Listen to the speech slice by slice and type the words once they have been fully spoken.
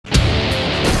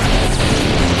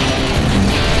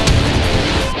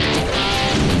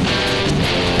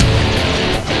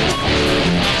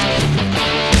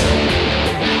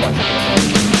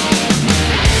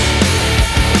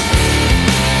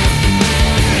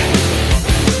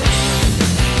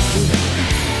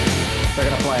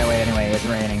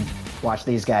Watch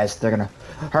these guys. They're gonna...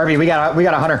 Harvey, we got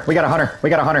a hunter. We got a hunter. We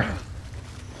got a hunter.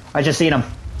 I just seen him.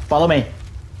 Follow me.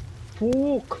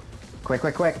 Fuck. Quick,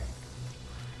 quick, quick.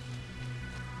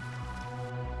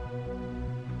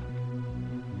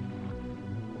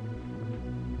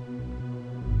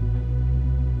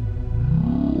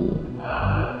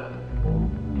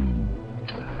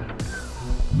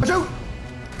 Watch out!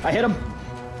 I hit him.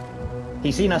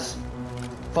 He's seen us.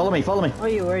 Follow me, follow me. Oh,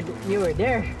 you were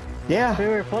there. Yeah. We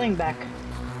were pulling back.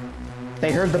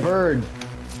 They heard the bird.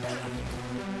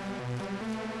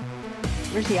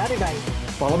 Where's the other guy?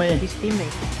 Follow me. His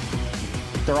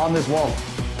teammate. They're on this wall.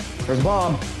 There's a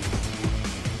bomb.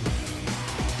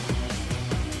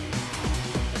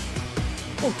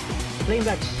 Oh, playing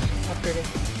back after this.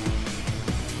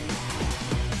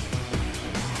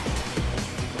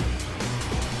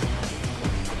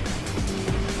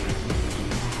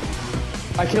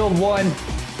 I killed one.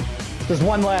 There's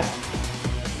one left.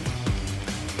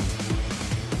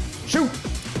 Shoot!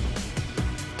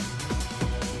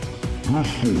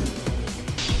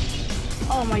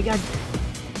 Oh my god.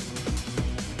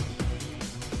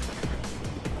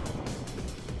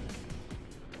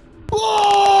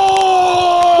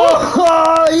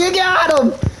 Oh, you got him!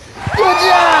 Good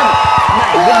job!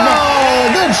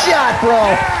 Oh, good shot,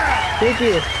 bro! Thank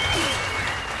you.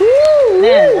 Woo!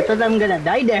 Man, I thought I'm gonna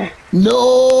die there.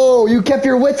 No, you kept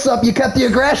your wits up. You kept the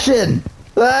aggression.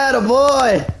 Atta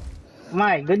boy.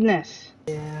 My goodness.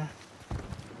 Yeah.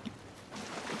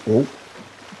 Oh.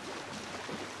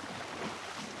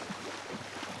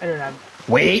 I don't know.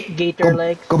 Wait. Gator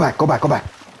legs. Go back. Go back. Go back.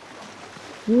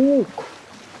 Ooh.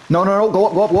 No, no, no. Go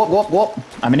up. Go up. Go up. Go up. Go up.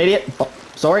 I'm an idiot. Oh,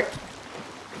 sorry.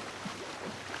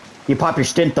 You pop your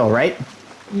stint though, right?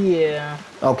 Yeah.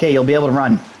 Okay, you'll be able to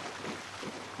run.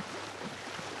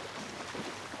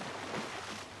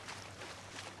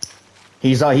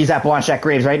 He's at Blanchette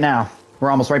Graves right now. We're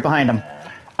almost right behind him.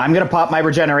 I'm gonna pop my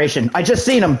regeneration. I just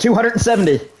seen him,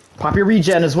 270. Pop your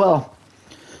regen as well.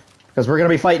 Because we're gonna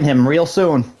be fighting him real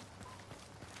soon.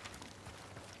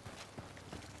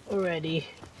 Already.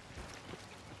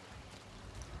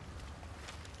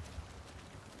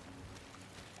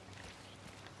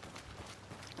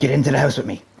 Get into the house with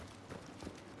me.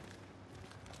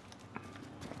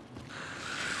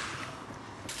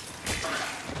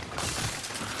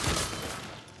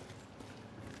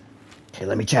 Okay,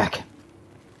 let me check.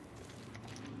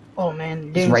 Oh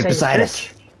man, He's right beside us.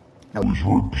 No. He's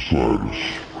right beside us.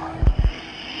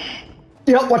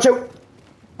 Yep, watch out.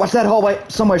 Watch that hallway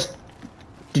somewhere.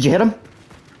 Did you hit him?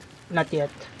 Not yet.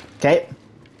 Okay.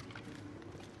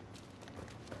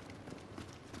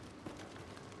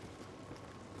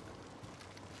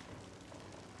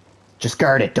 Just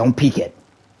guard it. Don't peek it.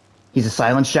 He's a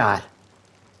silent shot.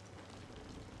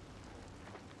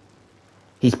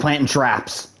 He's planting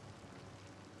traps.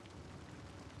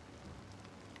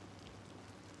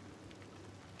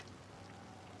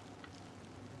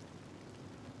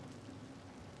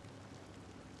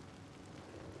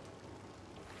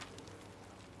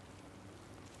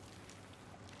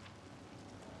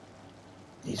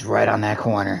 He's right on that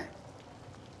corner.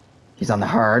 He's on the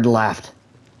hard left.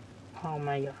 Oh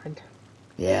my god.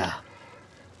 Yeah.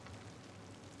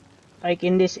 Like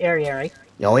in this area, right?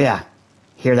 Oh yeah.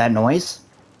 Hear that noise?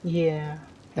 Yeah.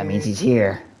 That means he's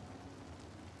here.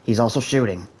 He's also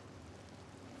shooting.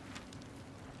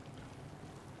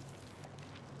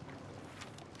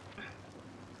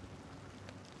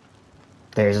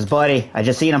 There's his buddy. I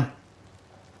just seen him.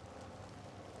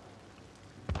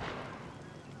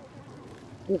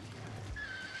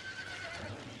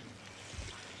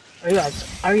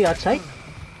 Are you outside?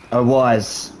 I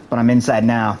was, but I'm inside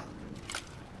now.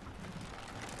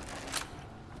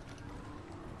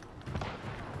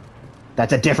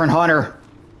 That's a different hunter.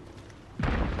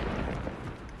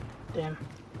 Damn.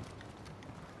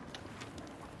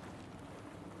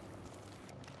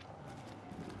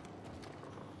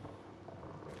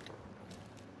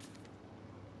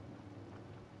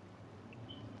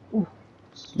 Ooh.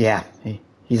 Yeah,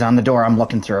 he's on the door I'm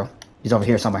looking through. He's over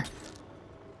here somewhere.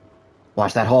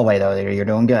 Watch that hallway though, you're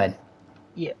doing good.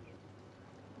 Yeah.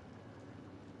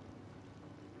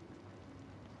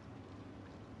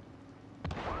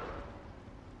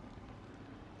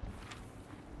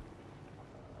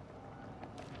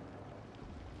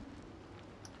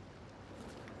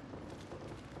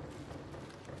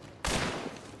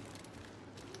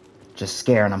 Just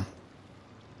scaring him.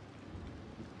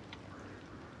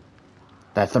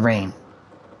 That's the rain.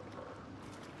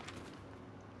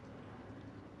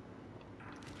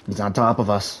 He's on top of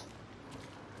us.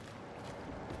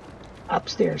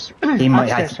 Upstairs. He might,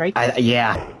 Upstairs, right?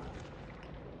 yeah.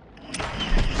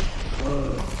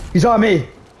 He's on me.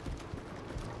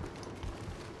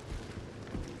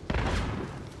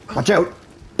 Watch out.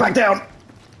 Back down.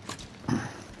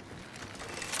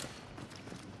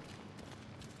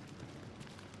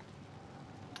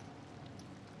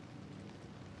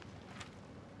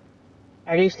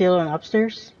 Are they still on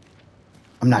upstairs?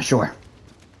 I'm not sure.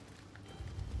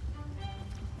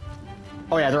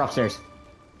 Oh yeah, they're upstairs.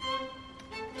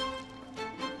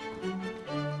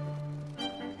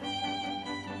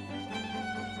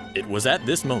 It was at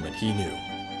this moment he knew.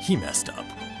 He messed up.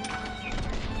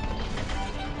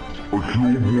 On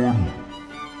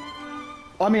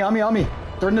me, on me, on me.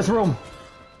 They're in this room.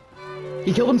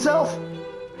 He killed himself.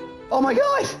 Oh my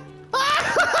god.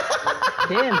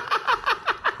 Damn.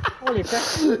 Holy crap.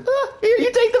 Here,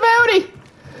 you take the bounty.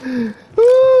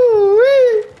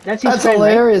 Ooh, That's his That's friend,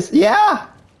 hilarious. Right? Yeah.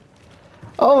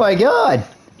 Oh my god.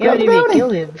 Yeah, did they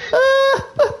kill him?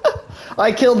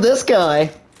 I killed this guy.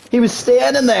 He was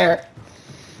standing there.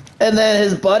 And then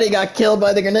his buddy got killed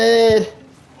by the grenade.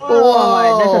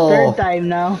 Oh, that's the third time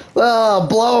now. Oh,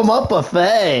 blow him up,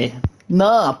 buffet.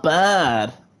 Not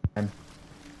bad.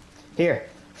 Here,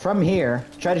 from here,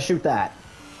 try to shoot that.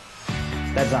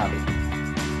 That zombie.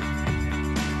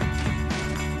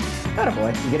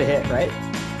 Attaboy, you get a hit, right?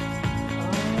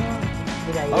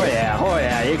 Oh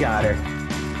yeah, you got her.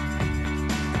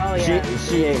 Oh yeah.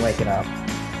 She ain't waking up.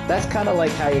 That's kind of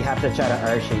like how you have to try to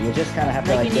arch it. You just kind of have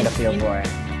to like get a feel for it.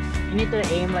 You need to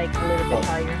aim like a little bit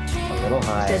higher. A little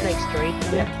higher. Instead like straight.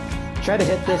 Yeah. Try to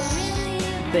hit this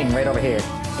thing right over here.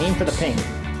 Aim for the pink.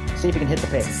 See if you can hit the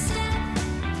pink.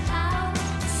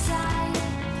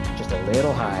 Just a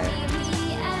little higher.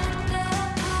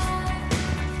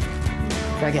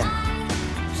 Try again.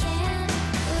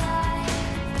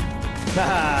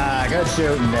 Ah, good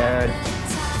shooting, dude.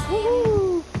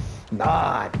 Woo-hoo.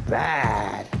 Not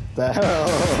bad. The hell?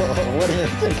 What do you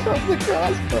think of the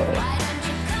crossbow?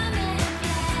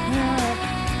 I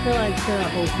feel like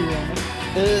it's OP on it.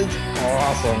 It's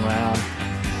awesome, man.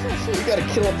 You gotta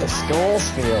kill up the skulls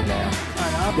field now.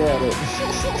 I know. Get it.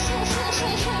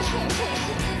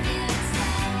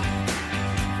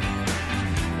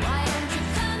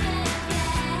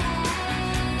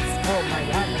 Oh my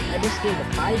god, I just gave a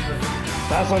 5 ring.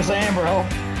 That's what I'm saying, bro.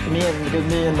 Me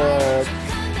and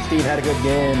Steve had a good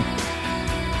game.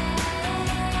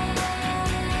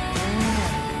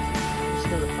 Yeah.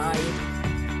 Still a 5.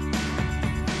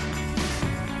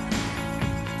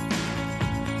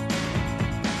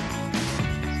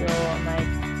 So I might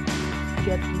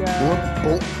get the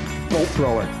Bolt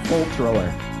thrower.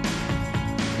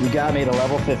 You got me to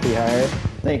level 50 hard.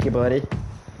 Thank you, buddy.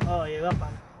 Oh, you're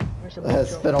welcome.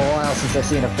 It's been a while since I've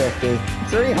seen a 50.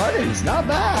 300's not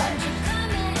bad.